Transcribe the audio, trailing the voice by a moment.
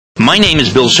My name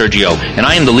is Bill SerGio, and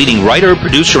I am the leading writer,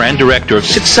 producer, and director of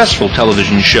successful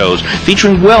television shows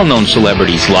featuring well-known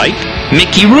celebrities like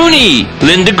Mickey Rooney,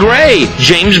 Linda Gray,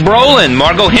 James Brolin,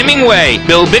 Margot Hemingway,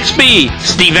 Bill Bixby,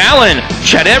 Steve Allen,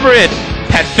 Chet Everett,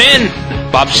 Pat Finn,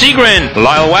 Bob Seagren,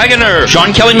 Lyle Waggoner,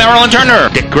 Sean Kelly, Marilyn Turner,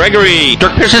 Dick Gregory,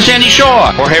 Dirk Pearson, Sandy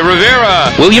Shaw, Jorge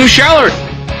Rivera, William Shallard.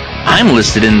 I'm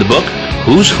listed in the book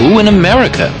Who's Who in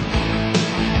America.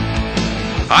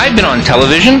 I've been on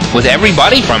television with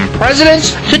everybody from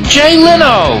presidents to Jay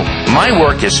Leno. My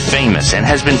work is famous and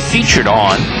has been featured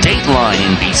on Dateline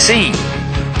NBC,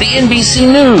 the NBC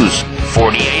News,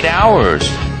 48 Hours,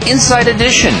 Inside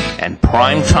Edition, and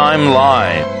Primetime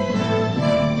Live.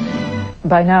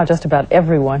 By now, just about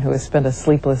everyone who has spent a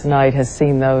sleepless night has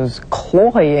seen those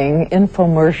cloying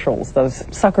infomercials, those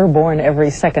sucker-born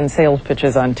every-second sales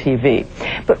pitches on TV.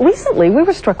 But recently, we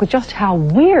were struck with just how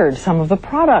weird some of the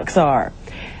products are.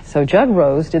 So Judd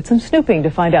Rose did some snooping to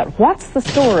find out what's the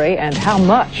story and how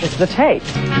much is the tape.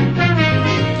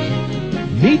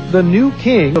 Meet the new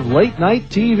king of late-night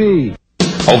TV.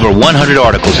 Over 100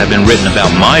 articles have been written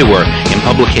about my work in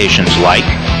publications like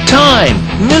Time,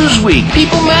 Newsweek,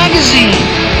 People Magazine,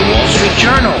 The Wall Street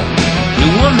Journal,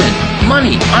 New Woman,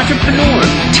 Money, Entrepreneur,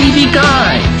 TV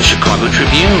Guide, the Chicago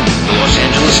Tribune, the Los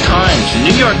Angeles Times, the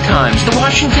New York Times, the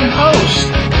Washington Post,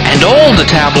 and all the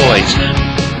tabloids.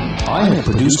 I have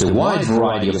produced a wide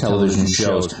variety of television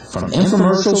shows, from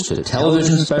infomercials to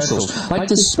television specials, like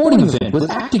this sporting event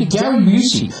with actor Gary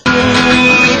Busey.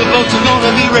 The boats are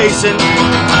gonna be racing.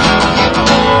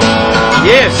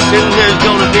 Yes, and there's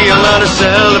gonna be a lot of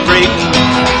celebrating.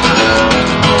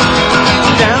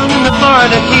 Down in the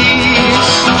Florida Keys,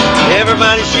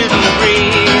 everybody's shooting the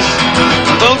breeze.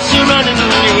 Boats are running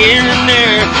here and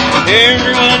there.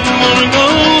 Everyone wanna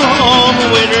go home a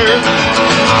winner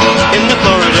in the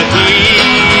Florida Keys.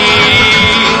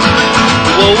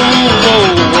 Whoa, whoa, whoa.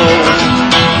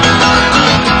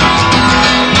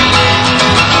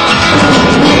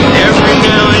 Every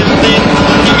now and then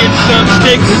you get some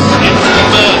sticks in the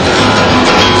mud,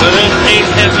 but it ain't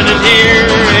happening here.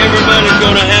 Everybody's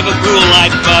gonna have a cruel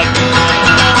life, but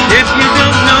if you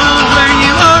don't know where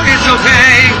you are, it's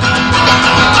okay.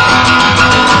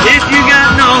 If you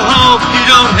got no hope, you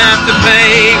don't have to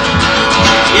pay.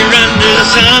 You're under the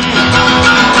sun,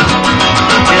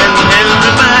 and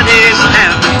everybody's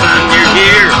having fun. You're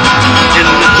here in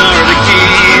the Florida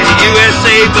Keys.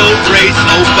 USA boat race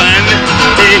open.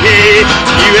 Hey, hey,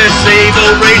 USA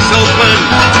boat race open.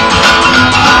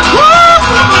 Woo!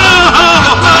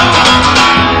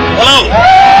 Hello.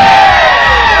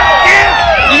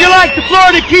 Yeah. Do you like the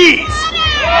Florida Keys?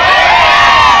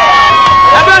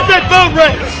 How about that boat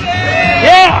race?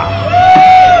 Yeah.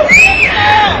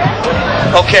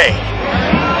 Okay.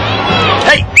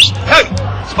 Hey,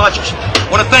 sponsors.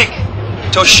 Want to thank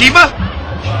Toshiba.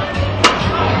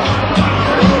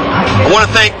 I want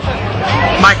to thank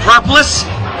Micropolis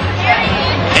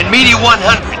and Media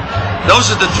 100.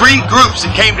 Those are the three groups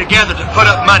that came together to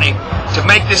put up money to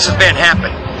make this event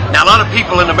happen. Now, a lot of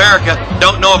people in America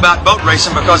don't know about boat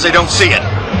racing because they don't see it.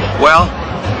 Well,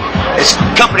 it's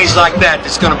companies like that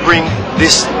that's going to bring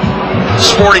this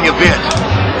sporting event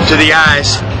to the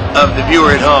eyes of the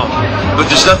viewer at home.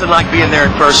 But there's nothing like being there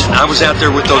in person. I was out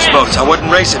there with those boats. I wasn't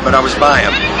racing, but I was by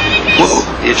them. Whoa,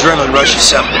 the adrenaline rush is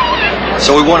something.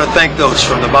 So we want to thank those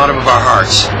from the bottom of our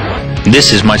hearts.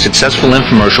 This is my successful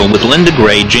infomercial with Linda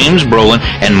Gray, James Brolin,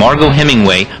 and Margot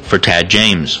Hemingway for Tad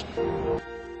James.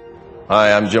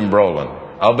 Hi, I'm Jim Brolin.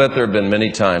 I'll bet there have been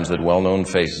many times that well-known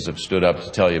faces have stood up to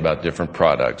tell you about different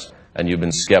products, and you've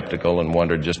been skeptical and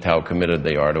wondered just how committed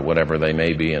they are to whatever they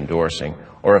may be endorsing,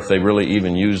 or if they really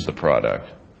even use the product.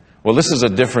 Well, this is a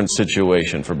different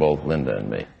situation for both Linda and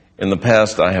me. In the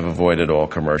past, I have avoided all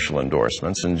commercial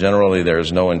endorsements, and generally there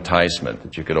is no enticement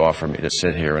that you could offer me to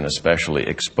sit here and especially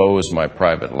expose my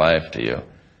private life to you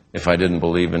if I didn't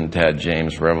believe in Tad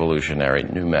James' revolutionary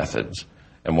new methods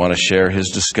and want to share his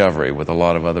discovery with a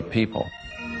lot of other people.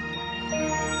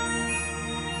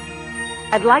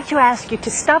 I'd like to ask you to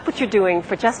stop what you're doing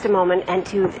for just a moment and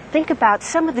to think about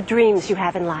some of the dreams you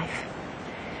have in life.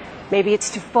 Maybe it's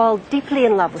to fall deeply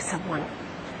in love with someone,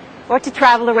 or to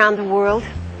travel around the world,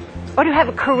 or to have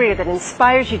a career that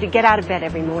inspires you to get out of bed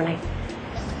every morning,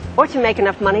 or to make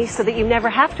enough money so that you never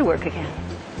have to work again.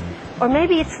 Or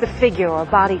maybe it's the figure or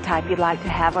body type you'd like to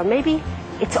have, or maybe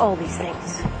it's all these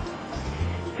things.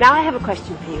 Now I have a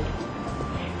question for you.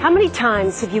 How many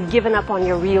times have you given up on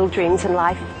your real dreams in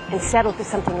life and settled for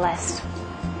something less?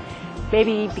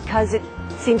 Maybe because it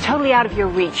seemed totally out of your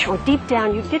reach, or deep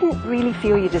down you didn't really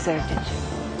feel you deserved it.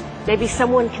 Maybe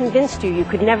someone convinced you you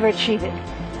could never achieve it,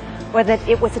 or that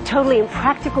it was a totally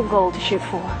impractical goal to shoot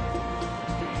for.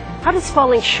 How does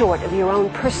falling short of your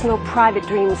own personal, private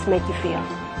dreams make you feel?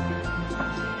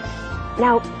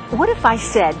 Now, what if I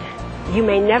said you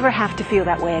may never have to feel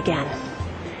that way again?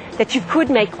 That you could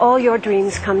make all your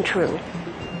dreams come true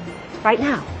right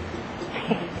now?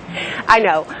 I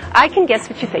know, I can guess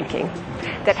what you're thinking.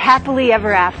 That happily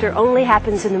ever after only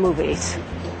happens in the movies.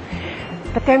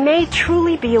 But there may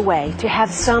truly be a way to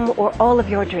have some or all of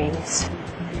your dreams.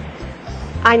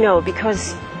 I know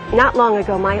because not long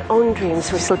ago my own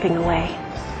dreams were slipping away.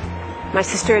 My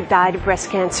sister had died of breast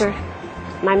cancer.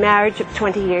 My marriage of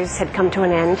 20 years had come to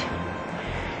an end.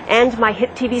 And my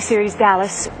hit TV series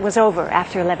Dallas was over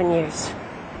after 11 years.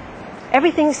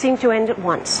 Everything seemed to end at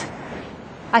once.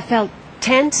 I felt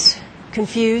tense,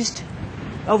 confused,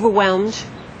 overwhelmed,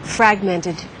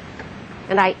 fragmented,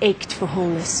 and I ached for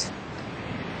wholeness.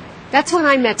 That's when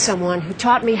I met someone who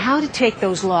taught me how to take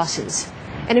those losses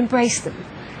and embrace them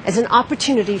as an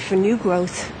opportunity for new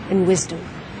growth and wisdom.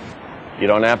 You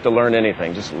don't have to learn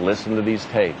anything, just listen to these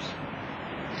tapes.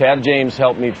 Tad James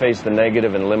helped me face the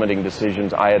negative and limiting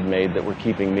decisions I had made that were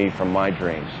keeping me from my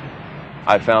dreams.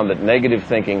 I found that negative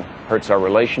thinking hurts our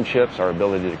relationships, our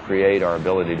ability to create, our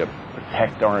ability to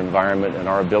protect our environment, and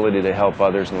our ability to help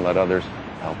others and let others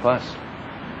help us.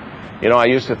 You know, I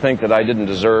used to think that I didn't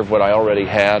deserve what I already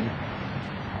had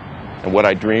and what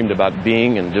I dreamed about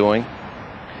being and doing.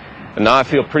 And now I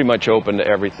feel pretty much open to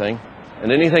everything.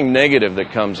 And anything negative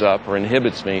that comes up or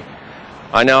inhibits me,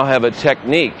 I now have a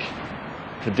technique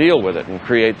to deal with it and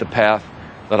create the path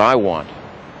that I want.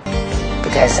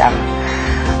 Because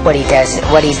what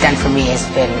he's done for me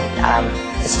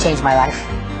has changed my life.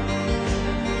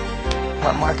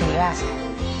 What more can you ask?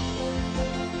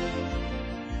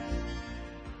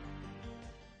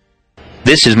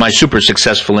 This is my super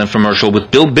successful infomercial with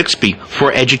Bill Bixby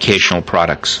for educational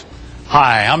products.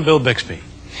 Hi, I'm Bill Bixby.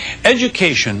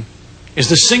 Education is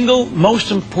the single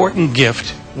most important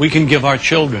gift we can give our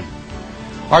children.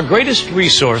 Our greatest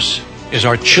resource is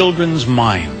our children's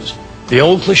minds. The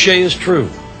old cliche is true.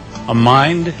 A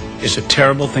mind is a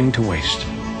terrible thing to waste.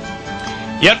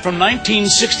 Yet from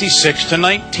 1966 to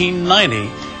 1990,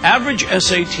 average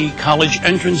SAT college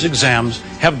entrance exams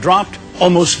have dropped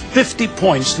almost 50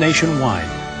 points nationwide.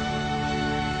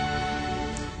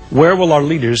 Where will our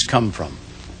leaders come from?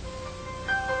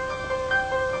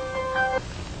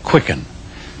 Quicken.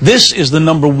 This is the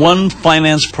 #1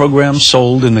 finance program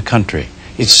sold in the country.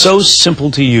 It's so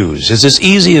simple to use. It's as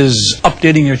easy as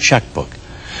updating your checkbook.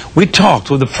 We talked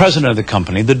with the president of the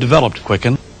company that developed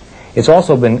Quicken. It's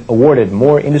also been awarded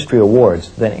more industry awards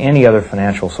than any other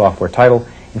financial software title.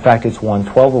 In fact, it's won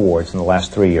 12 awards in the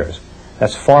last 3 years.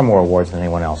 That's far more awards than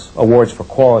anyone else. Awards for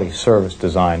quality, service,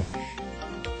 design.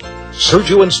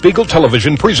 SerGio and Spiegel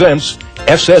Television presents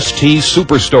SST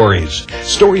Super Stories.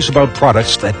 Stories about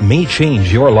products that may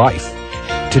change your life.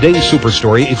 Today's Super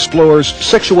Story explores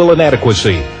sexual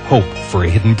inadequacy, hope for a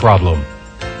hidden problem.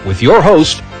 With your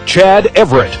host, Chad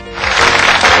Everett.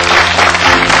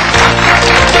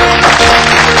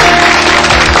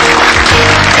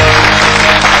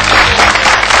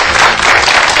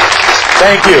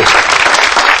 Thank you.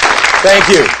 Thank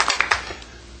you.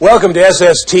 Welcome to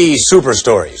SST Super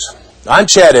Stories. I'm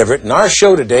Chad Everett, and our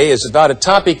show today is about a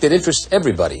topic that interests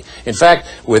everybody. In fact,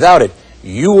 without it,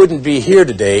 you wouldn't be here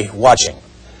today watching.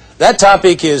 That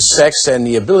topic is sex and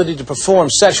the ability to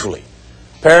perform sexually.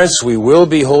 Parents, we will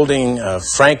be holding a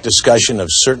frank discussion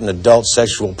of certain adult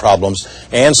sexual problems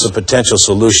and some potential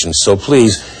solutions, so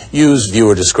please use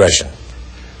viewer discretion.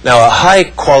 Now, a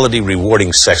high-quality,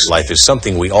 rewarding sex life is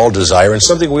something we all desire and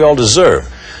something we all deserve.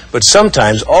 But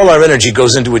sometimes all our energy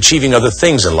goes into achieving other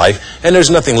things in life, and there's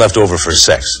nothing left over for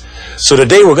sex. So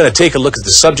today we're going to take a look at the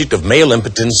subject of male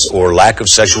impotence or lack of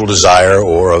sexual desire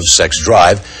or of sex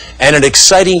drive, and an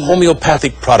exciting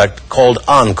homeopathic product called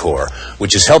Encore,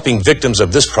 which is helping victims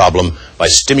of this problem by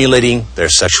stimulating their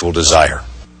sexual desire.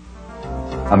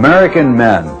 American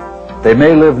men, they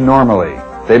may live normally,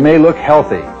 they may look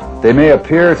healthy, they may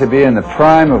appear to be in the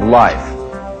prime of life,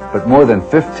 but more than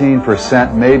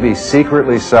 15% may be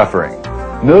secretly suffering.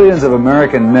 Millions of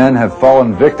American men have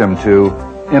fallen victim to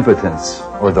impotence,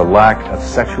 or the lack of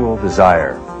sexual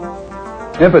desire.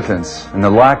 Impotence and the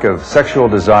lack of sexual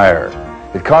desire,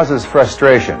 it causes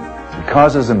frustration, it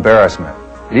causes embarrassment,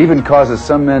 it even causes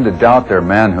some men to doubt their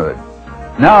manhood.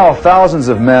 Now thousands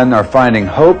of men are finding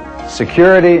hope,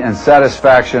 security, and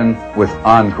satisfaction with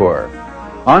Encore.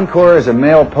 Encore is a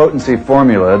male potency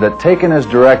formula that, taken as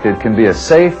directed, can be a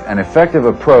safe and effective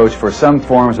approach for some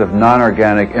forms of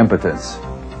non-organic impotence.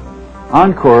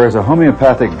 Encore is a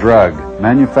homeopathic drug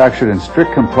manufactured in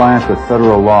strict compliance with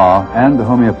federal law and the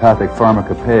homeopathic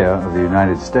pharmacopoeia of the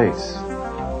United States.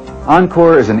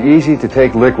 Encore is an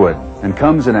easy-to-take liquid and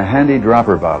comes in a handy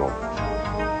dropper bottle.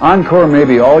 Encore may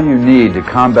be all you need to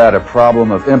combat a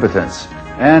problem of impotence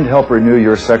and help renew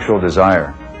your sexual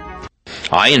desire.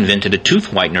 I invented a tooth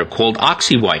whitener called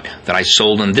OxyWhite that I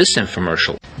sold in this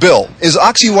infomercial. Bill, is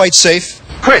OxyWhite safe?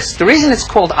 Chris, the reason it's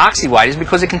called OxyWhite is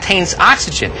because it contains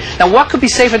oxygen. Now, what could be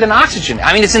safer than oxygen?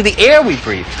 I mean, it's in the air we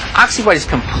breathe. OxyWhite is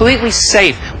completely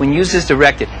safe when used as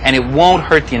directed, and it won't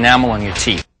hurt the enamel on your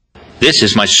teeth. This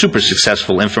is my super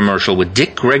successful infomercial with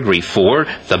Dick Gregory for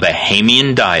the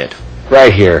Bahamian diet.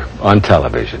 Right here on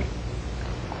television,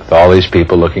 with all these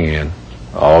people looking in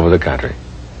all over the country.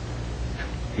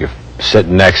 You're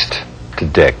sitting next to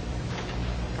Dick.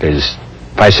 If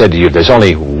I said to you, there's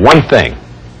only one thing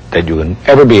that you can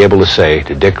ever be able to say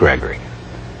to Dick Gregory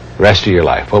the rest of your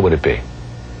life, what would it be?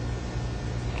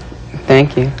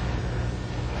 Thank you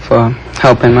for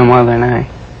helping my mother and I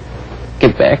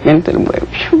get back into the way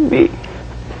we should be.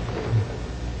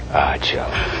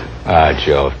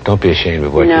 Joe, don't be ashamed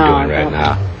of what you're doing right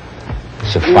now.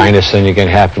 It's the finest thing that can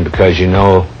happen, because you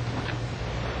know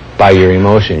by your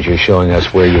emotions you're showing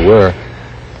us where you were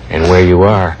and where you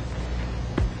are,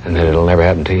 and that it'll never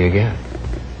happen to you again.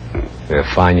 You're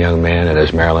a fine young man, and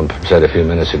as Marilyn said a few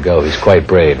minutes ago, he's quite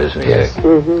brave, isn't he? Yes.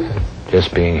 Mm-hmm.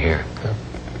 Just being here.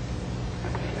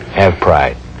 Have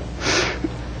pride.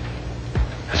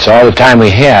 That's all the time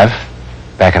we have.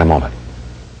 Back in a moment.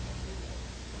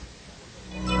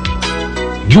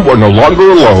 You are no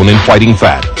longer alone in fighting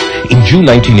fat. In June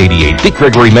 1988, Dick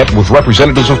Gregory met with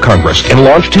representatives of Congress and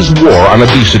launched his war on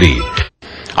obesity.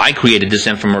 I created this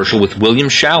infomercial with William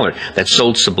Schaller that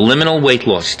sold subliminal weight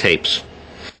loss tapes.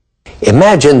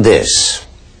 Imagine this.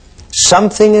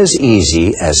 Something as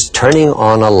easy as turning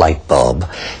on a light bulb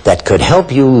that could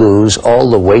help you lose all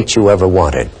the weight you ever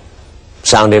wanted.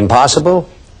 Sound impossible?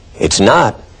 It's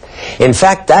not. In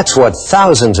fact, that's what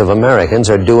thousands of Americans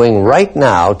are doing right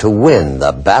now to win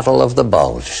the battle of the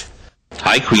bulge.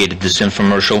 I created this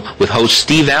infomercial with host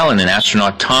Steve Allen and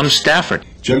astronaut Tom Stafford.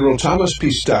 General Thomas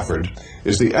P. Stafford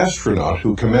is the astronaut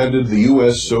who commanded the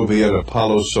U.S.-Soviet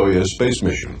Apollo-Soyuz space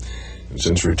mission. And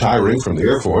since retiring from the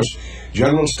Air Force,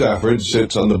 General Stafford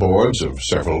sits on the boards of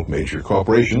several major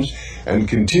corporations and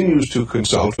continues to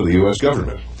consult with the U.S.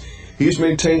 government. He's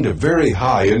maintained a very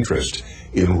high interest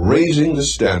in raising the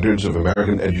standards of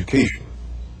American education.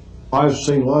 I've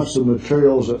seen lots of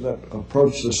materials that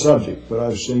approach the subject, but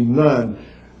I've seen none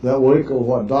that will equal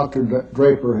what Dr.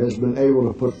 Draper has been able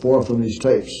to put forth in these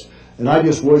tapes. And I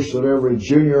just wish that every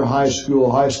junior high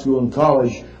school, and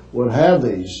college would have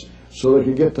these so they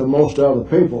could get the most out of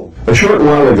the people. A short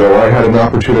while ago, I had an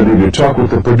opportunity to talk with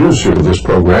the producer of this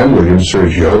program, William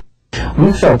SerGio.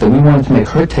 We felt that we wanted to make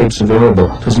her tapes available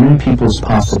to as many people as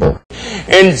possible.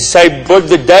 And say,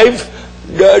 Brother Dave,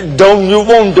 don't you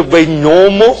want to be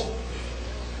normal?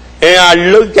 And I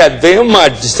look at them,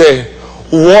 I'd say,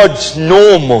 what's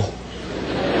normal?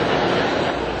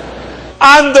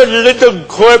 I'm the little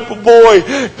cripple boy.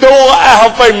 Don't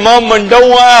have a mama,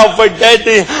 don't have a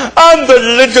daddy. I'm the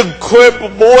little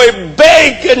cripple boy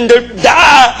begging to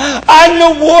die. I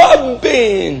know where I've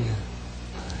been.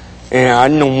 And I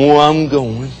know where I'm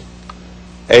going.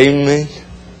 Amen.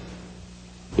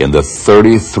 In the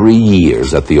 33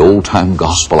 years that the Old Time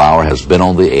Gospel Hour has been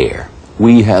on the air,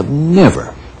 we have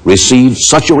never received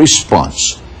such a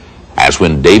response as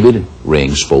when David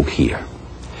Ring spoke here.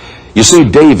 You see,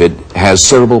 David has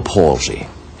cerebral palsy.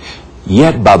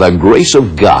 Yet, by the grace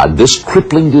of God, this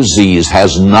crippling disease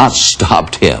has not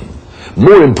stopped him.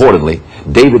 More importantly,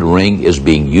 David Ring is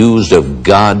being used of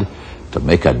God to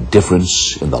make a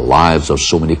difference in the lives of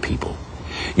so many people.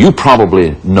 You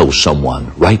probably know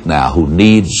someone right now who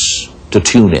needs to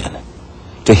tune in,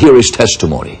 to hear his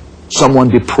testimony. Someone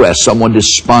depressed, someone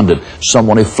despondent,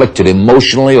 someone afflicted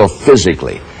emotionally or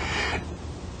physically.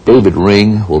 David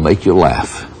Ring will make you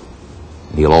laugh.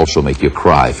 He'll also make you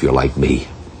cry if you're like me.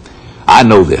 I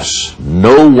know this.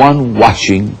 No one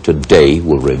watching today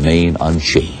will remain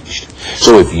unchanged.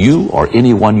 So if you or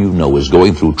anyone you know is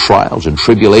going through trials and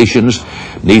tribulations,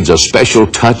 needs a special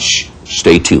touch,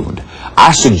 stay tuned.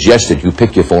 I suggest that you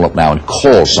pick your phone up now and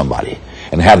call somebody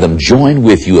and have them join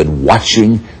with you in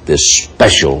watching this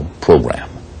special program.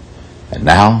 And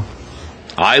now,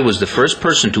 I was the first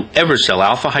person to ever sell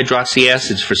alpha hydroxy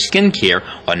acids for skin care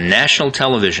on national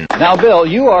television. Now, Bill,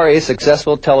 you are a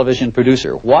successful television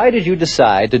producer. Why did you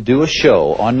decide to do a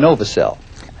show on Novacell?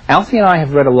 Alfie and I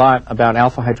have read a lot about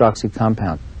alpha hydroxy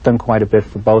compound, done quite a bit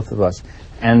for both of us,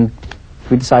 and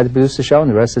we decided to produce the show,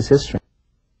 and the rest is history.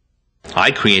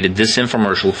 I created this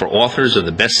infomercial for authors of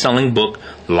the best-selling book,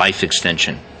 Life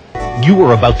Extension. You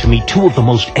are about to meet two of the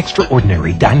most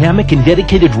extraordinary, dynamic, and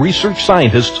dedicated research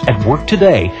scientists at work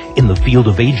today in the field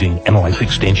of aging and life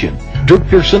extension, Dirk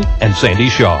Pearson and Sandy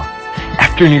Shaw.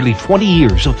 After nearly 20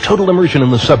 years of total immersion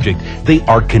in the subject, they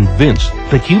are convinced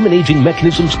that human aging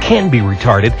mechanisms can be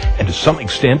retarded and to some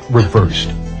extent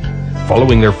reversed.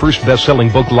 Following their first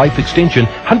best-selling book, Life Extension,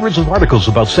 hundreds of articles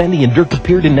about Sandy and Dirk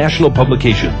appeared in national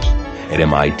publications. At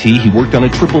MIT, he worked on a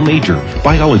triple major,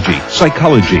 biology,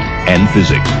 psychology, and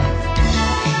physics.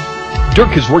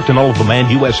 Dirk has worked in all of the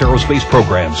manned U.S. aerospace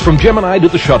programs, from Gemini to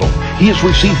the Shuttle. He has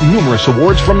received numerous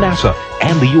awards from NASA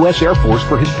and the U.S. Air Force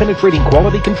for his penetrating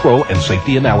quality control and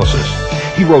safety analysis.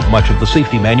 He wrote much of the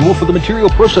safety manual for the material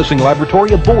processing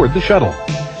laboratory aboard the shuttle.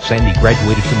 Sandy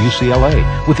graduated from UCLA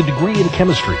with a degree in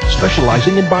chemistry,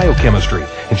 specializing in biochemistry,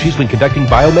 and she's been conducting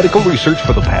biomedical research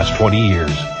for the past 20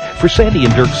 years. For Sandy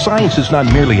and Dirk, science is not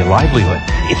merely a livelihood,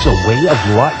 it's a way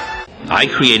of life. I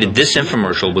created this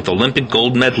infomercial with Olympic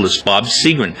gold medalist Bob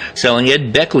Seagren selling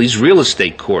Ed Beckley's real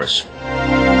estate course.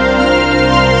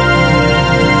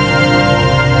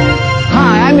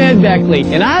 Hi, I'm Ed Beckley,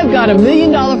 and I've got $1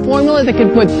 million formula that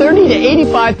can put $30,000 to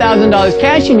 $85,000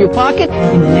 cash in your pocket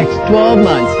in the next 12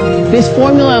 months. This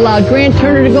formula allowed Grant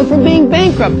Turner to go from being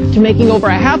bankrupt to making over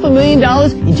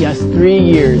 $500,000 in just 3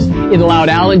 years. It allowed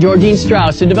Al and Georgine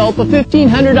Strauss to develop a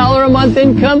 $1,500 a month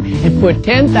income and put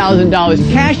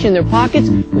 $10,000 cash in their pockets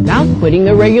without quitting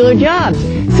their regular jobs.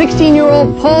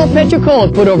 16-year-old Paul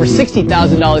Petricola put over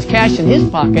 $60,000 cash in his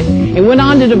pocket and went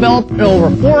on to develop an over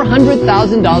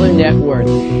 $400,000 net worth.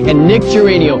 And Nick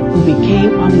Geranio, who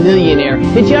became a millionaire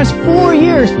in just 4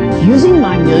 years using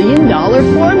my $1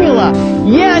 million formula.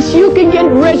 Yes, you can get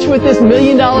rich with this $1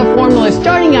 million formula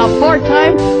starting out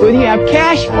part-time, whether you have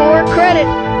cash or credit.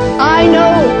 I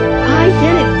know. I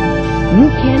did it. You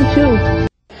can too.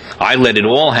 I let it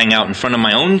all hang out in front of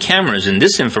my own cameras in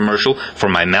this infomercial for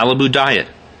my Malibu diet.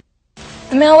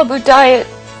 The Malibu diet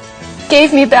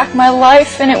gave me back my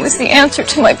life, and it was the answer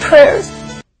to my prayers.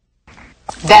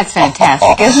 That's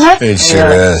fantastic, isn't it? It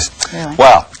sure is. Really?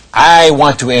 Well, I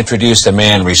want to introduce the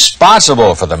man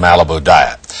responsible for the Malibu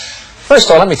diet. First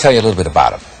of all, let me tell you a little bit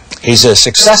about him. He's a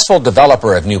successful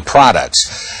developer of new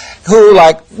products who,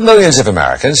 like millions of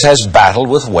Americans, has battled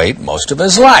with weight most of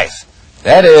his life.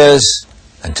 That is,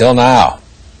 until now.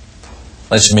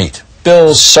 Let's meet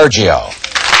Bill SerGio.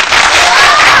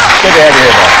 Good to have you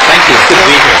here, Bill. Thank you. Good to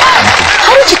be here.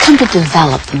 How did you come to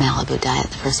develop the Malibu diet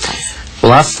in the first place?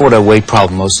 Well, I've fought a weight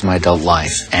problem most of my adult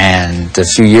life, and a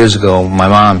few years ago, my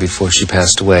mom, before she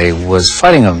passed away, was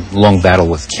fighting a long battle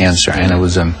with cancer, and it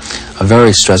was a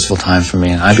very stressful time for me,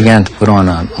 and I began to put on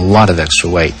a lot of extra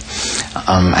weight.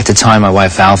 At the time, my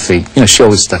wife, Alfie, she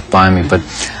always stuck by me, but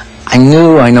I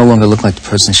knew I no longer looked like the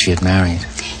person she had married.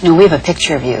 We have a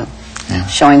picture of you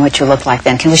showing what you looked like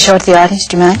then. Can we show it to the audience?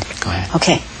 Do you mind? Go ahead.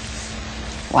 Okay.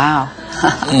 Wow.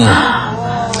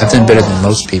 I've done better than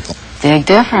most people. Big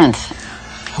difference.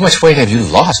 How much weight have you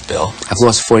lost, Bill? I've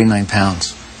lost 49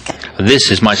 pounds. This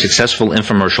is my successful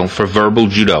infomercial for Verbal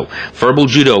Judo. Verbal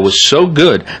Judo was so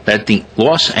good that the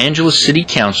Los Angeles City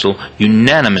Council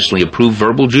unanimously approved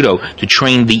Verbal Judo to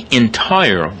train the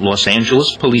entire Los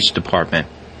Angeles Police Department.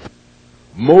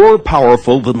 More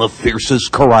powerful than the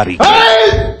fiercest karate.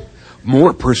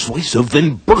 More persuasive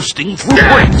than bursting through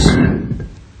bricks.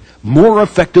 More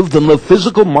effective than the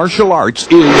physical martial arts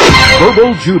is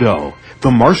Verbal Judo, the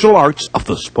martial arts of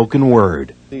the spoken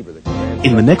word.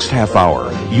 In the next half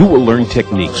hour, you will learn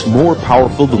techniques more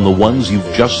powerful than the ones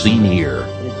you've just seen here.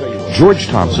 George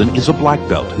Thompson is a black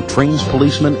belt who trains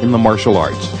policemen in the martial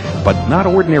arts, but not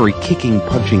ordinary kicking,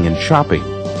 punching, and chopping.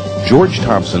 George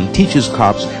Thompson teaches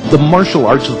cops the martial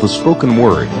arts of the spoken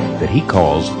word that he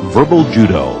calls Verbal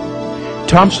Judo.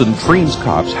 Thompson trains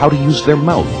cops how to use their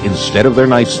mouth instead of their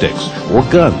nightsticks or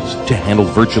guns to handle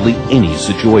virtually any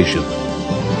situation.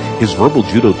 His Verbal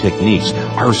Judo techniques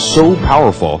are so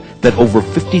powerful that over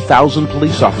 50,000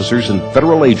 police officers and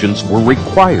federal agents were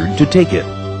required to take it.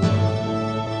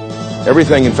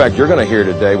 Everything, in fact, you're going to hear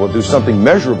today will do something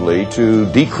measurably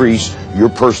to decrease your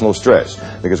personal stress.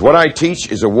 Because what I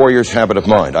teach is a warrior's habit of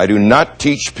mind. I do not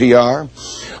teach PR,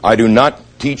 I do not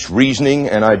teach reasoning,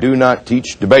 and I do not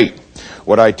teach debate.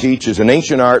 What I teach is an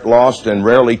ancient art lost and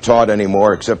rarely taught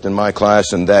anymore except in my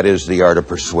class, and that is the art of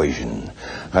persuasion.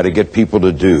 How to get people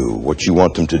to do what you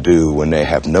want them to do when they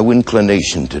have no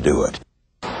inclination to do it.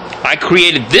 I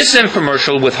created this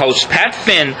infomercial with host Pat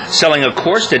Finn selling a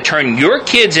course that turned your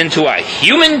kids into a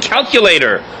human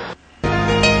calculator.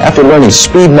 After learning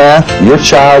speed math, your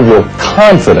child will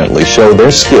confidently show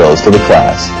their skills to the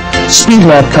class. Speed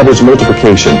math covers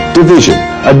multiplication, division,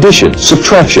 addition,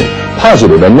 subtraction,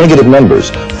 positive and negative numbers,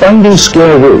 finding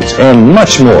square roots, and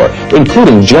much more,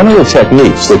 including general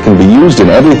techniques that can be used in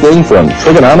everything from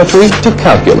trigonometry to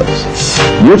calculus.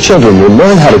 Your children will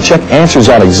learn how to check answers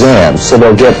on exams so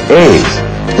they'll get A's.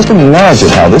 Just imagine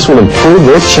how this will improve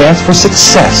their chance for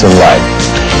success in life.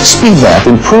 Speed math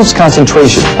improves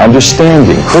concentration,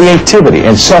 understanding, creativity,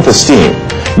 and self-esteem.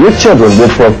 Your children will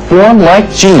perform like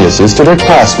geniuses to their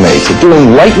classmates,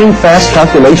 doing lightning-fast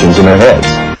calculations in their heads.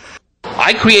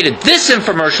 I created this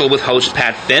infomercial with host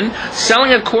Pat Finn,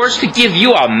 selling a course to give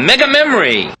you a mega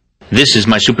memory. This is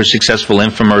my super successful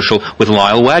infomercial with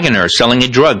Lyle Wagoner, selling a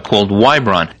drug called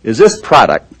Wibron. Is this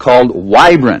product called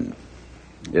Wibron?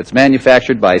 It's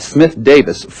manufactured by Smith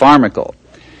Davis Pharmacal.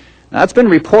 Now, it's been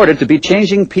reported to be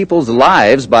changing people's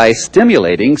lives by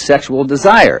stimulating sexual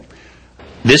desire.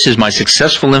 This is my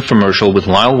successful infomercial with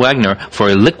Lyle Wagner for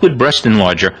a liquid breast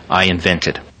enlarger I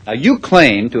invented. Now, you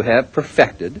claim to have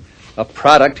perfected a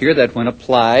product here that, when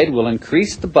applied, will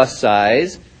increase the bust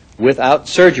size without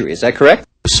surgery. Is that correct?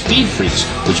 Speed Freaks,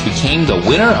 which became the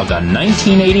winner of the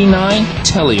 1989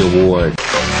 Telly Award.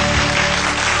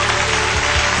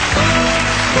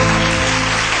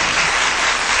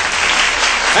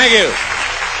 Thank you.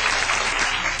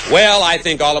 Well, I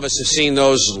think all of us have seen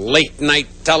those late-night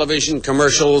television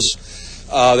commercials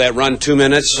that run 2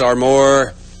 minutes or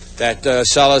more, that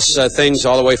sell us things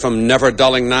all the way from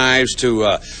never-dulling knives to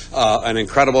an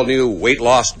incredible new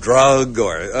weight-loss drug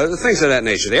or things of that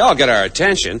nature. They all get our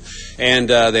attention, and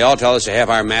they all tell us to have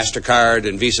our MasterCard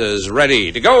and Visas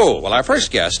ready to go. Well, our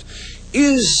first guest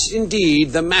is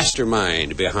indeed the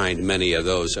mastermind behind many of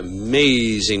those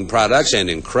amazing products and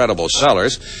incredible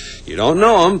sellers. You don't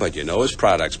know him, but you know his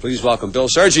products. Please welcome Bill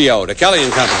SerGio to Kelly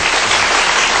 & Company.